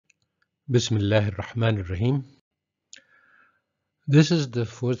Bismillahir Rahmanir Rahim. This is the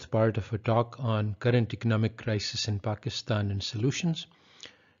fourth part of a talk on current economic crisis in Pakistan and solutions.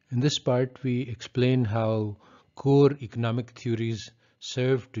 In this part, we explain how core economic theories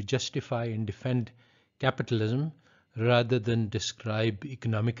serve to justify and defend capitalism rather than describe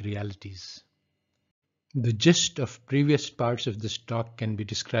economic realities. The gist of previous parts of this talk can be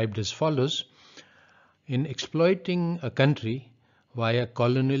described as follows. In exploiting a country via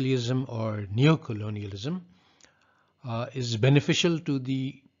colonialism or neocolonialism, is beneficial to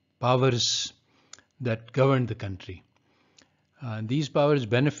the powers that govern the country. These powers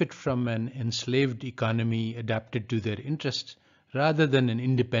benefit from an enslaved economy adapted to their interests rather than an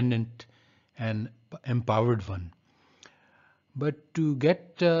independent and empowered one. But to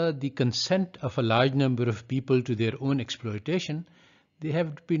get the consent of a large number of people to their own exploitation, they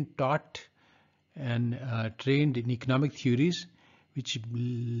have been taught and trained in economic theories which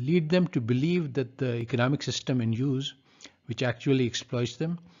lead them to believe that the economic system in use, which actually exploits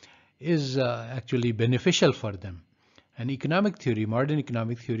them, is actually beneficial for them. And economic theory, modern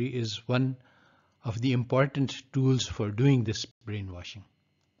economic theory, is one of the important tools for doing this brainwashing.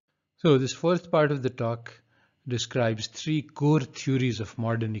 So this fourth part of the talk describes three core theories of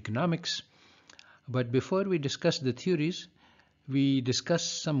modern economics. But before we discuss the theories, we discuss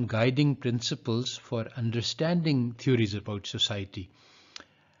some guiding principles for understanding theories about society.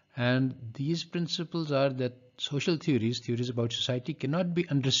 And these principles are that social theories about society, cannot be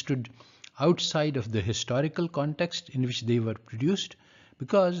understood outside of the historical context in which they were produced,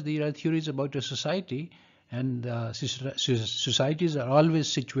 because they are theories about a society, and societies are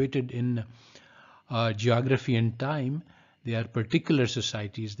always situated in geography and time. They are particular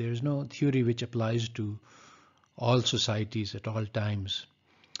societies. There is no theory which applies to all societies at all times.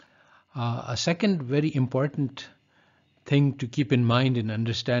 A second very important thing to keep in mind in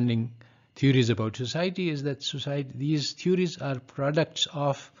understanding theories about society is that these theories are products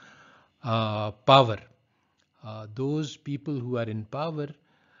of power. Those people who are in power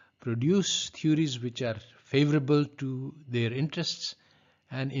produce theories which are favorable to their interests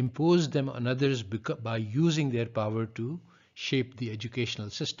and impose them on others by using their power to shape the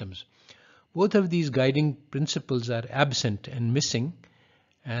educational systems. Both of these guiding principles are absent and missing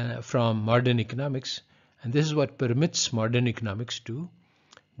from modern economics, and this is what permits modern economics to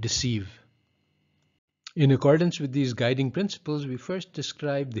deceive. In accordance with these guiding principles, we first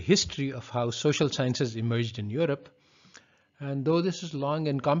describe the history of how social sciences emerged in Europe. And though this is long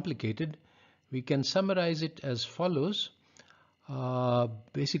and complicated, we can summarize it as follows.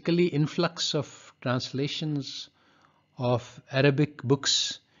 Basically, influx of translations of Arabic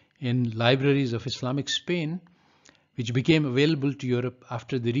books in libraries of Islamic Spain, which became available to Europe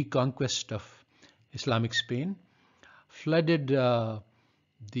after the reconquest of Islamic Spain, flooded the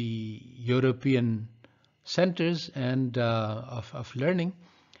European centers and of learning.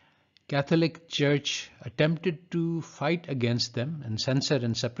 Catholic Church attempted to fight against them and censor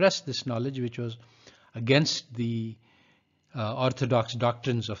and suppress this knowledge, which was against the orthodox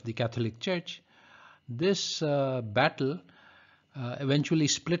doctrines of the Catholic Church. This battle eventually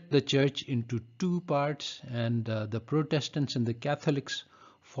split the church into two parts, and the Protestants and the Catholics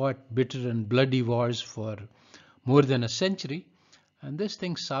fought bitter and bloody wars for more than a century. And this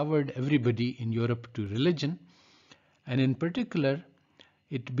thing soured everybody in Europe to religion. And in particular,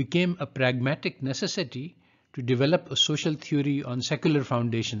 it became a pragmatic necessity to develop a social theory on secular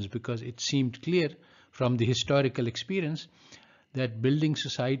foundations, because it seemed clear from the historical experience that building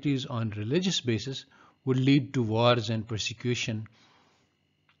societies on religious basis would lead to wars and persecution.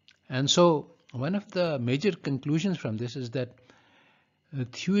 And so one of the major conclusions from this is that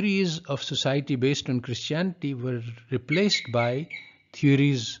theories of society based on Christianity were replaced by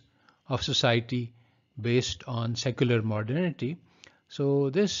theories of society based on secular modernity.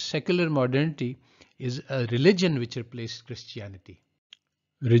 So this secular modernity is a religion which replaced Christianity.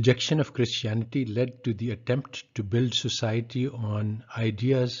 Rejection of Christianity led to the attempt to build society on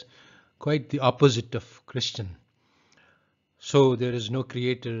ideas quite the opposite of Christian. So there is no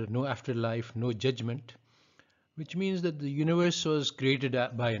creator, no afterlife, no judgment, which means that the universe was created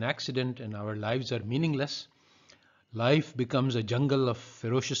by an accident and our lives are meaningless. Life becomes a jungle of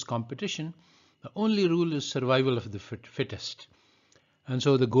ferocious competition. The only rule is survival of the fittest. And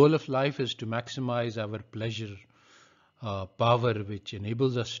so the goal of life is to maximize our pleasure power, which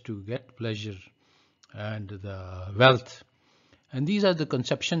enables us to get pleasure and the wealth. And these are the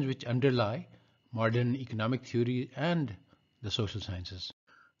conceptions which underlie modern economic theory and the social sciences.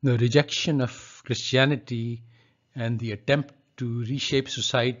 The rejection of Christianity and the attempt to reshape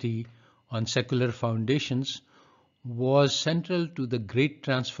society on secular foundations was central to the great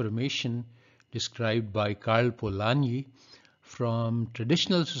transformation described by Karl Polanyi from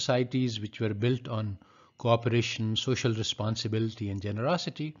traditional societies which were built on cooperation, social responsibility, and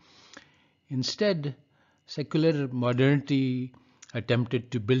generosity. Instead, secular modernity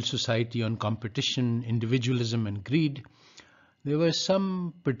attempted to build society on competition, individualism, and greed. There were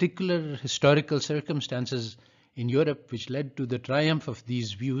some particular historical circumstances in Europe which led to the triumph of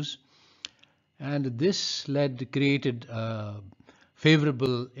these views, and this created a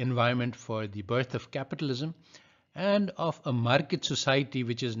favorable environment for the birth of capitalism and of a market society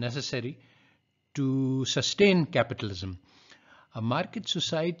which is necessary to sustain capitalism. A market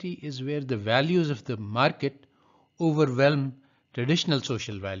society is where the values of the market overwhelm traditional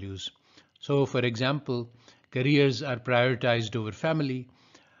social values. So, for example, careers are prioritized over family,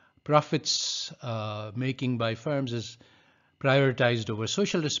 profits making by firms is prioritized over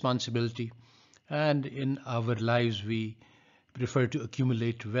social responsibility, and in our lives we prefer to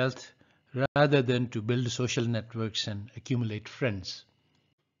accumulate wealth rather than to build social networks and accumulate friends.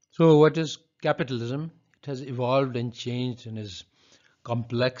 So what is capitalism? It has evolved and changed and is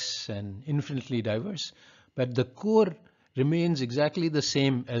complex and infinitely diverse, but the core remains exactly the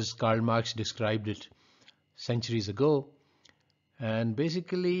same as Karl Marx described it centuries ago. And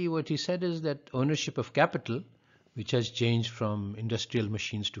basically what he said is that ownership of capital, which has changed from industrial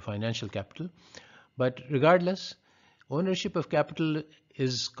machines to financial capital, but regardless, ownership of capital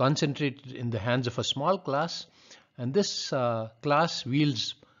is concentrated in the hands of a small class, and this class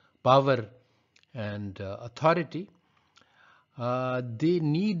wields power and authority. They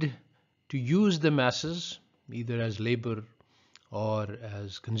need to use the masses, either as labor or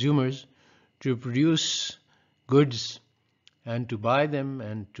as consumers, to produce goods and to buy them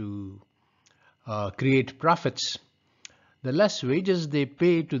and to create profits. The less wages they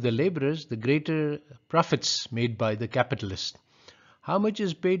pay to the laborers, the greater profits made by the capitalist. How much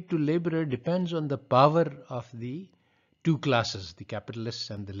is paid to laborer depends on the power of the two classes, the capitalists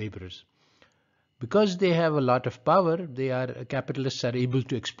and the laborers. Because they have a lot of power, capitalists are able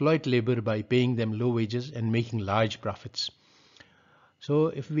to exploit labor by paying them low wages and making large profits. So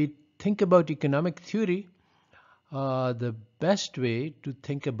if we think about economic theory, the best way to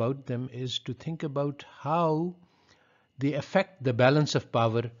think about them is to think about how they affect the balance of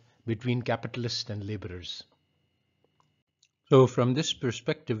power between capitalists and laborers. So from this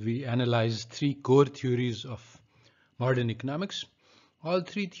perspective, we analyze three core theories of modern economics. All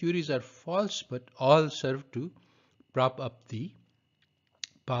three theories are false, but all serve to prop up the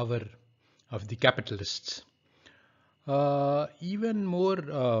power of the capitalists. Even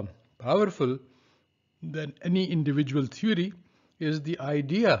more powerful than any individual theory is the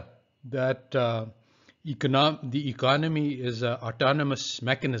idea that the economy is an autonomous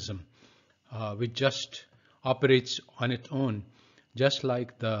mechanism which just operates on its own, just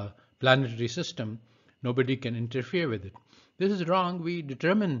like the planetary system. Nobody can interfere with it. This is wrong. We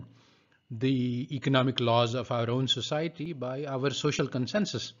determine the economic laws of our own society by our social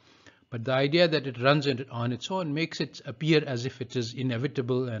consensus. But the idea that it runs on its own makes it appear as if it is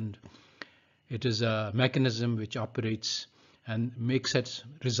inevitable and it is a mechanism which operates and makes it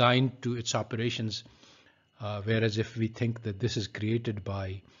resigned to its operations, whereas if we think that this is created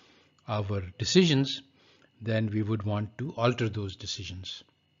by our decisions, then we would want to alter those decisions.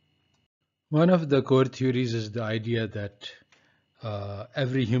 One of the core theories is the idea that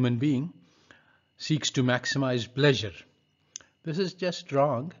every human being seeks to maximize pleasure. This is just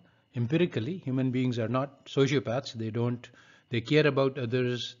wrong. Empirically, human beings are not sociopaths. They care about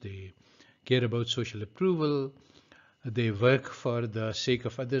others. They care about social approval. They work for the sake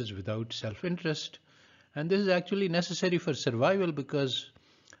of others without self-interest. And this is actually necessary for survival because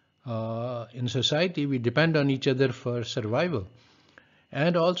in society we depend on each other for survival.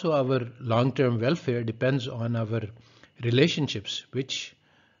 And also our long-term welfare depends on our relationships, which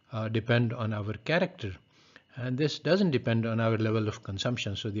depend on our character. And this doesn't depend on our level of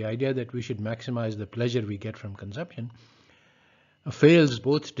consumption. So the idea that we should maximize the pleasure we get from consumption fails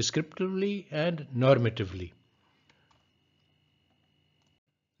both descriptively and normatively.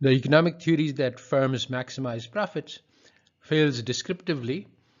 The economic theories that firms maximize profits fails descriptively.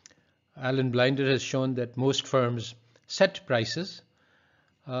 Alan Blinder has shown that most firms set prices.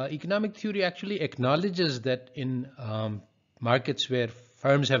 Economic theory actually acknowledges that in markets where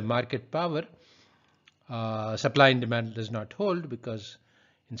firms have market power, supply and demand does not hold, because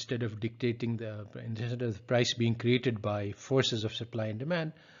instead of the price being created by forces of supply and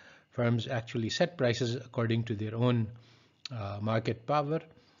demand, firms actually set prices according to their own market power.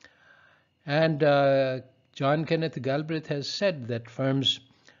 And John Kenneth Galbraith has said that firms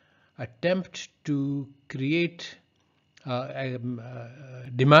attempt to create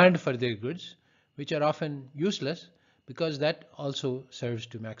demand for their goods, which are often useless because that also serves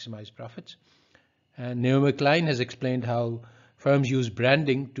to maximize profits. And Naomi Klein has explained how firms use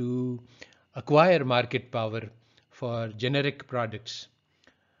branding to acquire market power for generic products.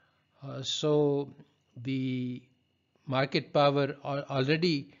 So the market power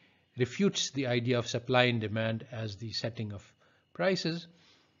already refutes the idea of supply and demand as the setting of prices.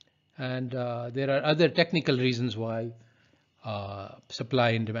 And there are other technical reasons why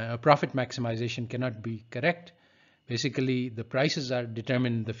supply and demand, profit maximization cannot be correct. Basically, the prices are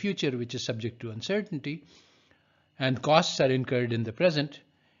determined in the future, which is subject to uncertainty, and costs are incurred in the present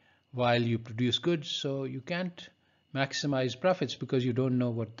while you produce goods, so you can't maximize profits because you don't know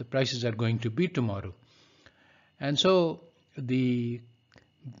what the prices are going to be tomorrow. And so the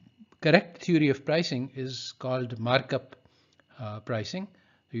correct theory of pricing is called markup pricing.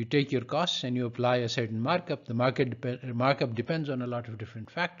 So you take your costs and you apply a certain markup. The markup depends on a lot of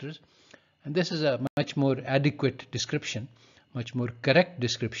different factors. And this is a much more adequate description, much more correct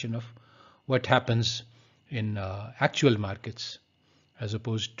description of what happens in actual markets as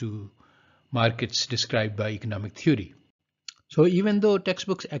opposed to markets described by economic theory. So even though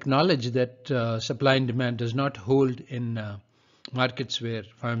textbooks acknowledge that supply and demand does not hold in markets where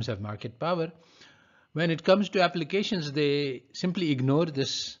firms have market power, when it comes to applications, they simply ignore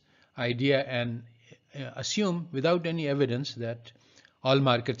this idea and assume without any evidence that all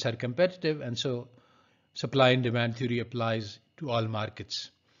markets are competitive, and so supply and demand theory applies to all markets.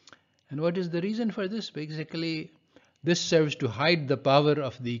 And what is the reason for this? Basically, this serves to hide the power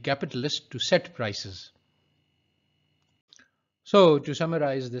of the capitalist to set prices. So to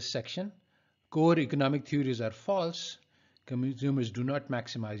summarize this section, core economic theories are false. Consumers do not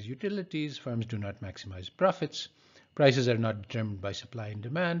maximize utilities, firms do not maximize profits, prices are not determined by supply and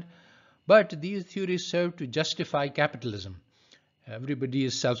demand, but these theories serve to justify capitalism. Everybody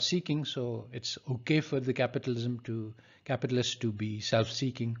is self-seeking, so it's okay for the capitalists to be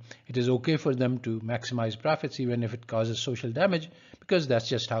self-seeking. It is okay for them to maximize profits even if it causes social damage, because that's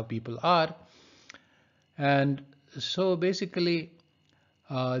just how people are. And so basically,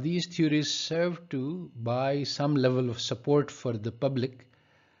 these theories serve to buy some level of support for the public,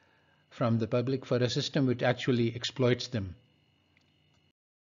 from the public, for a system which actually exploits them.